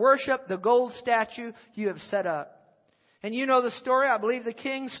or worship the gold statue you have set up. And you know the story. I believe the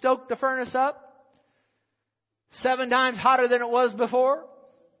king stoked the furnace up 7 times hotter than it was before.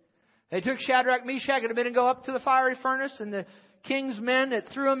 They took Shadrach, Meshach, and Abednego up to the fiery furnace, and the king's men that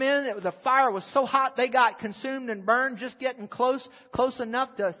threw them in, the fire was so hot they got consumed and burned, just getting close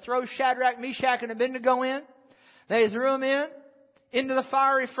enough to throw Shadrach, Meshach, and Abednego in. They threw them into the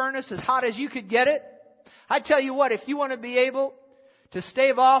fiery furnace as hot as you could get it. I tell you what, if you want to be able to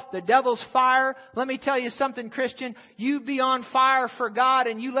stave off the devil's fire, let me tell you something, Christian. You be on fire for God,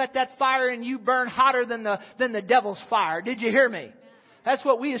 and you let that fire in you burn hotter than the devil's fire. Did you hear me? That's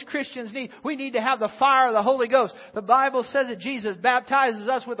what we as Christians need. We need to have the fire of the Holy Ghost. The Bible says that Jesus baptizes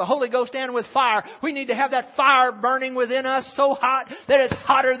us with the Holy Ghost and with fire. We need to have that fire burning within us so hot that it's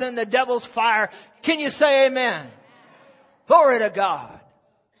hotter than the devil's fire. Can you say amen? Glory to God.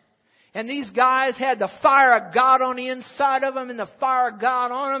 And these guys had the fire of God on the inside of them, and the fire of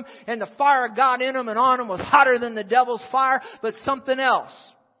God on them, and the fire of God in them and on them was hotter than the devil's fire, but something else.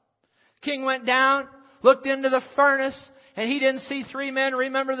 King went down, looked into the furnace, and he didn't see 3 men.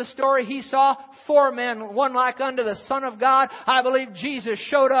 Remember the story? He saw 4 men, one like unto the Son of God. I believe Jesus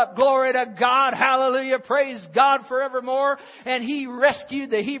showed up. Glory to God. Hallelujah. Praise God forevermore. And He rescued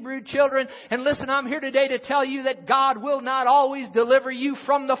the Hebrew children. And listen, I'm here today to tell you that God will not always deliver you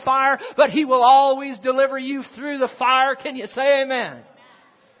from the fire, but He will always deliver you through the fire. Can you say amen?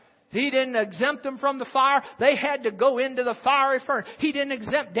 He didn't exempt them from the fire. They had to go into the fiery furnace. He didn't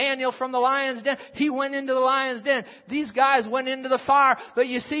exempt Daniel from the lion's den. He went into the lion's den. These guys went into the fire. But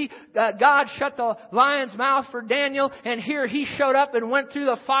you see, God shut the lion's mouth for Daniel. And here he showed up and went through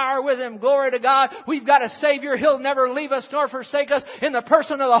the fire with him. Glory to God. We've got a Savior. He'll never leave us nor forsake us in the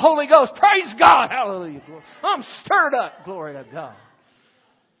person of the Holy Ghost. Praise God. Hallelujah. I'm stirred up. Glory to God.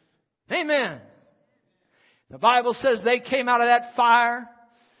 Amen. The Bible says they came out of that fire.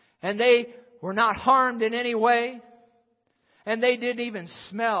 And they were not harmed in any way. And they didn't even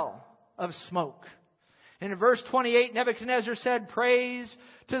smell of smoke. And in verse 28, Nebuchadnezzar said, "Praise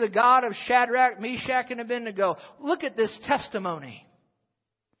to the God of Shadrach, Meshach, and Abednego." Look at this testimony.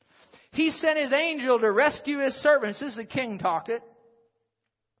 He sent His angel to rescue His servants. This is the king talking.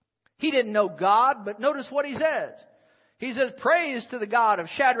 He didn't know God, but notice what he says. He says, "Praise to the God of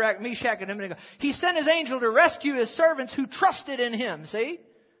Shadrach, Meshach, and Abednego." He sent His angel to rescue His servants who trusted in Him. See?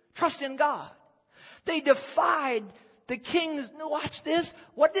 Trust in God. They defied the king's... Watch this.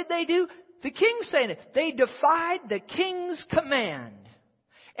 What did they do? The king's saying it. They defied the king's command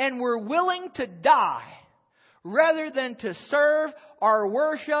and were willing to die rather than to serve or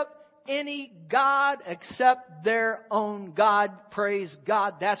worship any God except their own God. Praise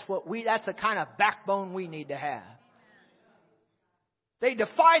God. That's the kind of backbone we need to have. They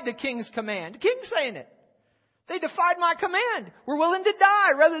defied the king's command. The king's saying it. They defied my command. We're willing to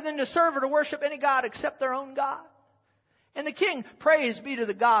die rather than to serve or to worship any God except their own God. And the king, praise be to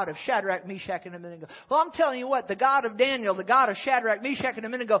the God of Shadrach, Meshach, and Abednego. Well, I'm telling you what, the God of Daniel, the God of Shadrach, Meshach, and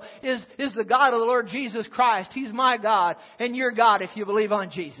Abednego is the God of the Lord Jesus Christ. He's my God and your God if you believe on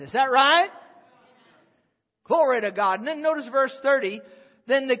Jesus. Is that right? Glory to God. And then notice verse 30.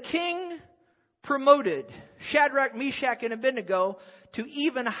 Then the king promoted Shadrach, Meshach, and Abednego to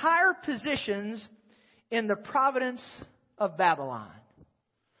even higher positions in the province of Babylon.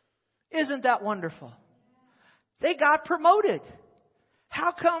 Isn't that wonderful? They got promoted.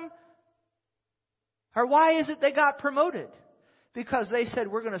 How come? Or why is it they got promoted? Because they said,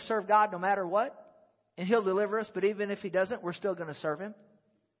 we're going to serve God no matter what. And He'll deliver us. But even if He doesn't, we're still going to serve Him.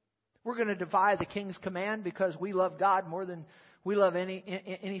 We're going to defy the king's command because we love God more than we love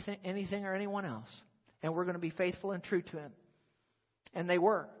anything or anyone else. And we're going to be faithful and true to Him. And they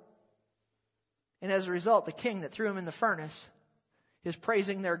were. And as a result, the king that threw them in the furnace is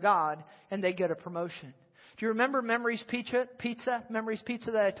praising their God, and they get a promotion. Do you remember Memories Pizza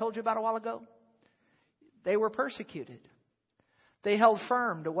that I told you about a while ago? They were persecuted. They held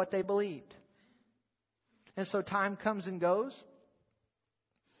firm to what they believed. And so time comes and goes.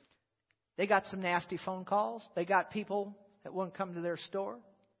 They got some nasty phone calls. They got people that wouldn't come to their store.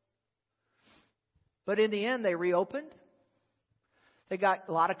 But in the end, they reopened. They got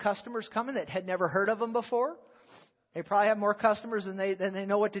a lot of customers coming that had never heard of them before. They probably have more customers than they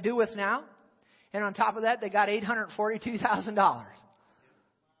know what to do with now. And on top of that, they got $842,000.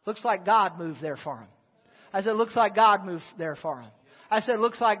 Looks like God moved there for them. I said, looks like God moved there for them. I said,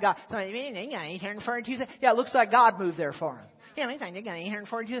 looks like God. So, you mean they got $842,000? Yeah, it looks like God moved there for them. Yeah, they got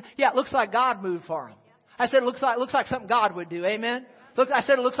 $842,000. Yeah, it looks like God moved for them. I said, it looks like something God would do. Amen. I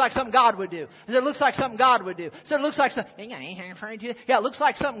said, it looks like something God would do. I said, it looks like something God would do. I said, it looks like something. Yeah, it looks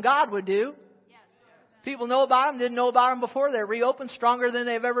like something God would do. People know about them, didn't know about them before. They're reopened stronger than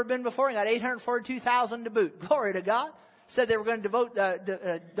they've ever been before. And got 842,000 to boot. Glory to God. Said they were going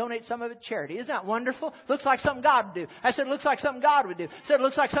to donate some of it to charity. Isn't that wonderful? Looks like something God would do. I said, it looks like something God would do. I said, it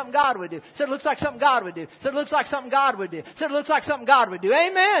looks like something God would do. I said, it looks like something God would do. I said, it looks like something God would do. I said, it looks like something God would do.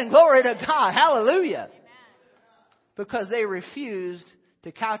 Amen. Glory to God. Hallelujah. Because they refused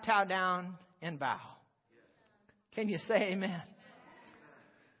to kowtow down and bow. Can you say amen?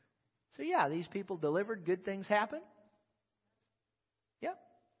 So yeah, these people delivered. Good things happened. Yep.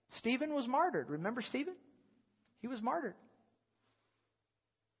 Stephen was martyred. Remember Stephen? He was martyred.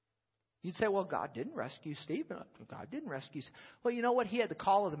 You'd say, well, God didn't rescue Stephen. God didn't rescue. Well, you know what? He had the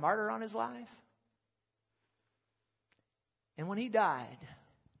call of the martyr on his life. And when he died,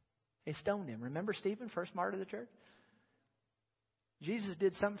 they stoned him. Remember Stephen, first martyr of the church? Jesus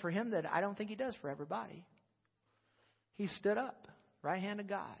did something for him that I don't think he does for everybody. He stood up, right hand of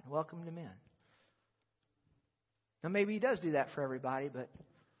God, welcomed him in. Now, maybe he does do that for everybody, but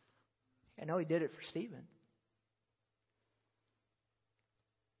I know he did it for Stephen.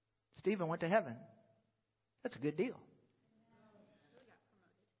 Stephen went to heaven. That's a good deal.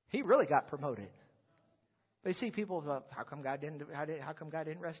 He really got promoted. But you see, people, how come God didn't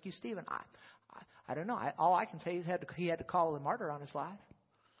rescue Stephen? I don't know. All I can say is he had to call the martyr on his life.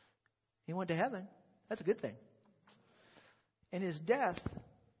 He went to heaven. That's a good thing. And his death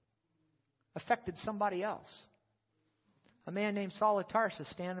affected somebody else. A man named Saul of Tarsus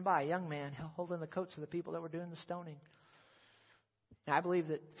standing by, a young man holding the coats of the people that were doing the stoning. And I believe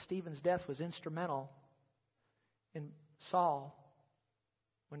that Stephen's death was instrumental in Saul.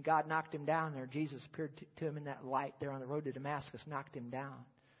 When God knocked him down there, Jesus appeared to him in that light there on the road to Damascus, knocked him down.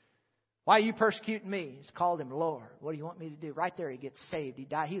 Why are you persecuting me? He's called him Lord. What do you want me to do? Right there he gets saved. He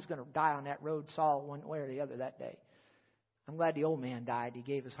died. He was going to die on that road, Saul, one way or the other that day. I'm glad the old man died. He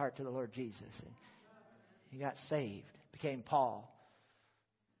gave his heart to the Lord Jesus. And he got saved, became Paul.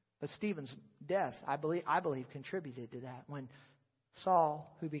 But Stephen's death, I believe, contributed to that. When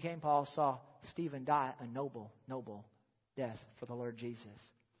Saul, who became Paul, saw Stephen die a noble death for the Lord Jesus.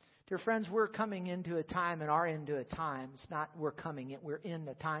 Dear friends, we're coming into a time and are into a time. It's not we're coming in. We're in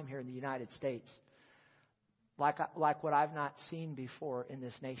a time here in the United States like what I've not seen before in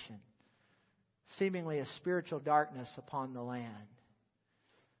this nation. Seemingly a spiritual darkness upon the land.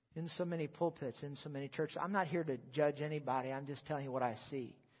 In so many pulpits, in so many churches. I'm not here to judge anybody. I'm just telling you what I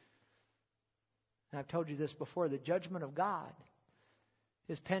see. And I've told you this before. The judgment of God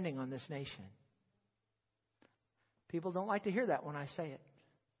is pending on this nation. People don't like to hear that when I say it.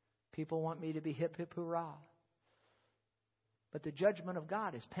 People want me to be hip, hip, hurrah. But the judgment of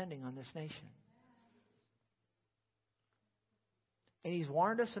God is pending on this nation. And He's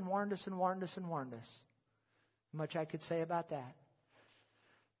warned us and warned us and warned us and warned us. Much I could say about that.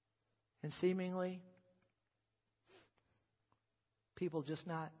 And seemingly, people just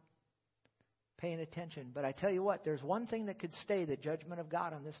not paying attention. But I tell you what, there's one thing that could stay the judgment of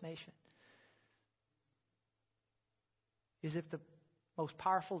God on this nation. Is if the most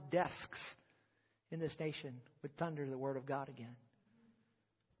powerful desks in this nation would thunder the Word of God again.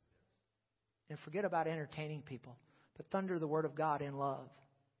 And forget about entertaining people, but thunder the Word of God in love.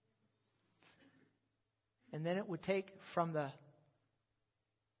 And then it would take from the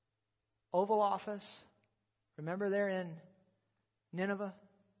Oval Office, remember there in Nineveh,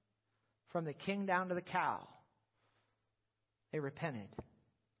 from the king down to the cow, they repented.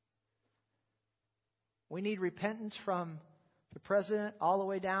 We need repentance from the president all the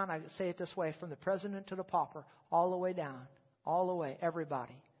way down. I say it this way, from the president to the pauper, all the way down, all the way,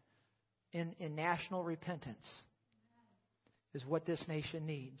 everybody. In national repentance is what this nation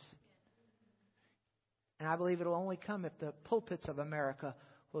needs. And I believe it'll only come if the pulpits of America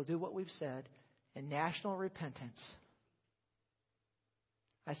will do what we've said in national repentance.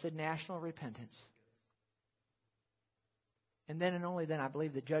 I said national repentance. And then and only then I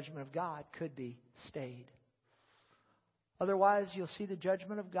believe the judgment of God could be stayed. Otherwise, you'll see the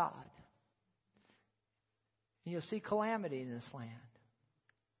judgment of God. And you'll see calamity in this land.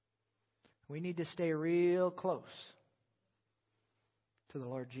 We need to stay real close to the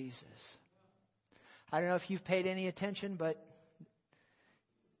Lord Jesus. I don't know if you've paid any attention, but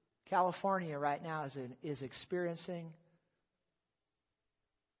California right now is experiencing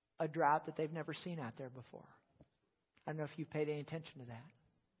a drought that they've never seen out there before. I don't know if you've paid any attention to that.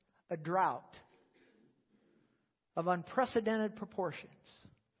 A drought of unprecedented proportions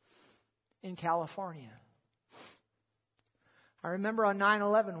in California. I remember on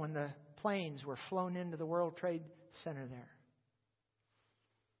 9/11 when the planes were flown into the World Trade Center there.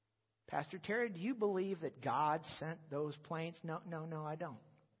 Pastor Terry, do you believe that God sent those planes? No, I don't.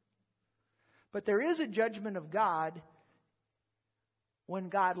 But there is a judgment of God when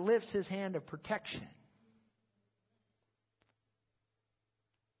God lifts His hand of protection.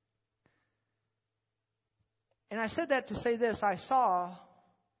 And I said that to say this. I saw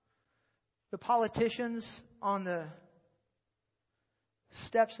the politicians on the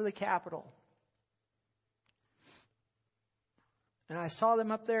steps of the Capitol. And I saw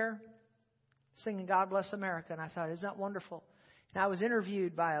them up there singing God Bless America. And I thought, isn't that wonderful? And I was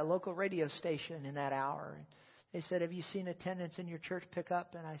interviewed by a local radio station in that hour. And they said, have you seen attendance in your church pick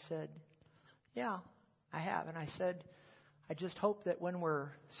up? And I said, yeah, I have. And I said, I just hope that when we're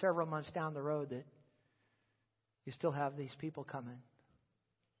several months down the road that you still have these people coming.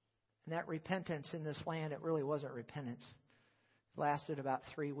 And that repentance in this land, it really wasn't repentance. It lasted about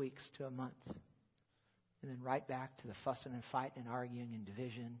 3 weeks to a month. And then right back to the fussing and fighting and arguing and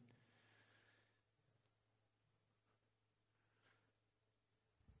division.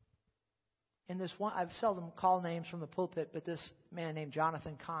 And this one, I've seldom called names from the pulpit, but this man named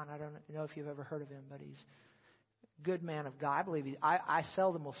Jonathan Cahn, I don't know if you've ever heard of him, but he's a good man of God. I believe I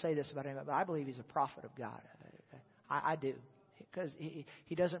seldom will say this about him, but I believe he's a prophet of God. I do. Because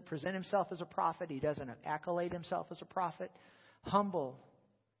he doesn't present himself as a prophet. He doesn't accolade himself as a prophet. Humble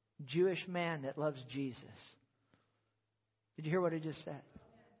Jewish man that loves Jesus. Did you hear what I just said?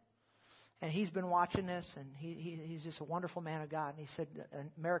 And he's been watching this, and he's just a wonderful man of God. And he said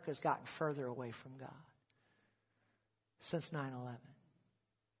America's gotten further away from God since 9/11.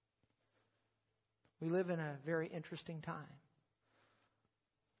 We live in a very interesting time.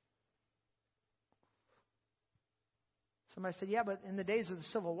 Somebody said, yeah, but in the days of the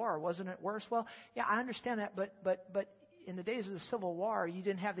Civil War, wasn't it worse? Well, yeah, I understand that, but in the days of the Civil War, you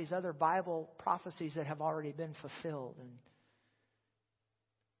didn't have these other Bible prophecies that have already been fulfilled.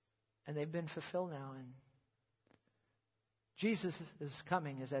 And they've been fulfilled now. And Jesus is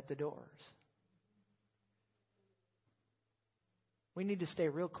coming, is at the doors. We need to stay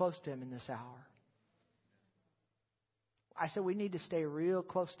real close to Him in this hour. I said we need to stay real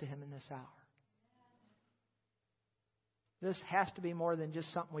close to Him in this hour. This has to be more than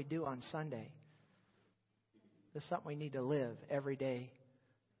just something we do on Sunday. This is something we need to live every day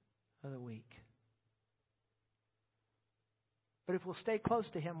of the week. But if we'll stay close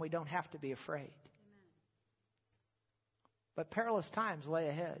to Him, we don't have to be afraid. Amen. But perilous times lay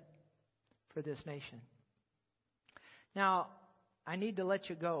ahead for this nation. Now, I need to let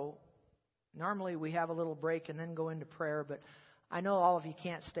you go. Normally we have a little break and then go into prayer, but I know all of you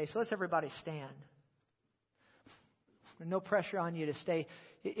can't stay, so let's everybody stand. No pressure on you to stay.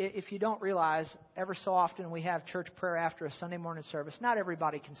 If you don't realize, ever so often we have church prayer after a Sunday morning service. Not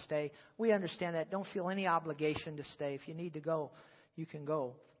everybody can stay. We understand that. Don't feel any obligation to stay. If you need to go, you can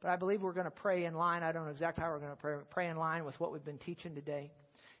go. But I believe we're going to pray in line. I don't know exactly how we're going to pray in line with what we've been teaching today.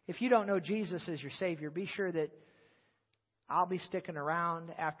 If you don't know Jesus as your Savior, be sure that I'll be sticking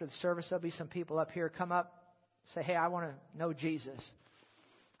around after the service. There'll be some people up here. Come up, say, hey, I want to know Jesus.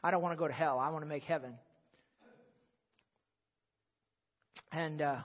 I don't want to go to hell. I want to make heaven. And